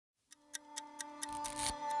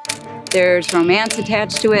There's romance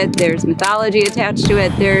attached to it. There's mythology attached to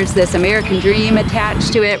it. There's this American dream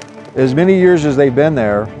attached to it. As many years as they've been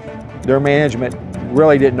there, their management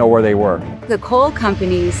really didn't know where they were. The coal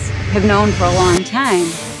companies have known for a long time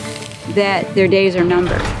that their days are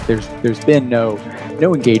numbered. There's been no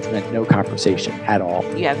engagement, no conversation at all.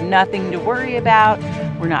 You have nothing to worry about.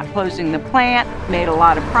 We're not closing the plant. Made a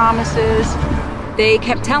lot of promises. They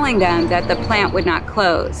kept telling them that the plant would not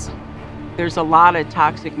close. There's a lot of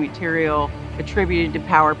toxic material attributed to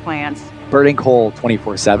power plants. Burning coal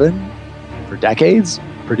 24/7 for decades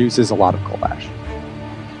produces a lot of coal ash.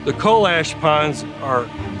 The coal ash ponds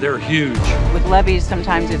they're huge. With levees,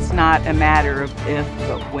 sometimes it's not a matter of if,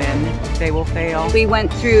 but when they will fail. We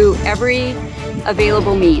went through every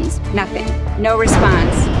available means, nothing. No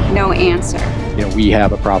response, no answer. We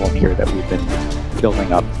have a problem here that we've been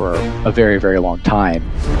building up for a very, very long time.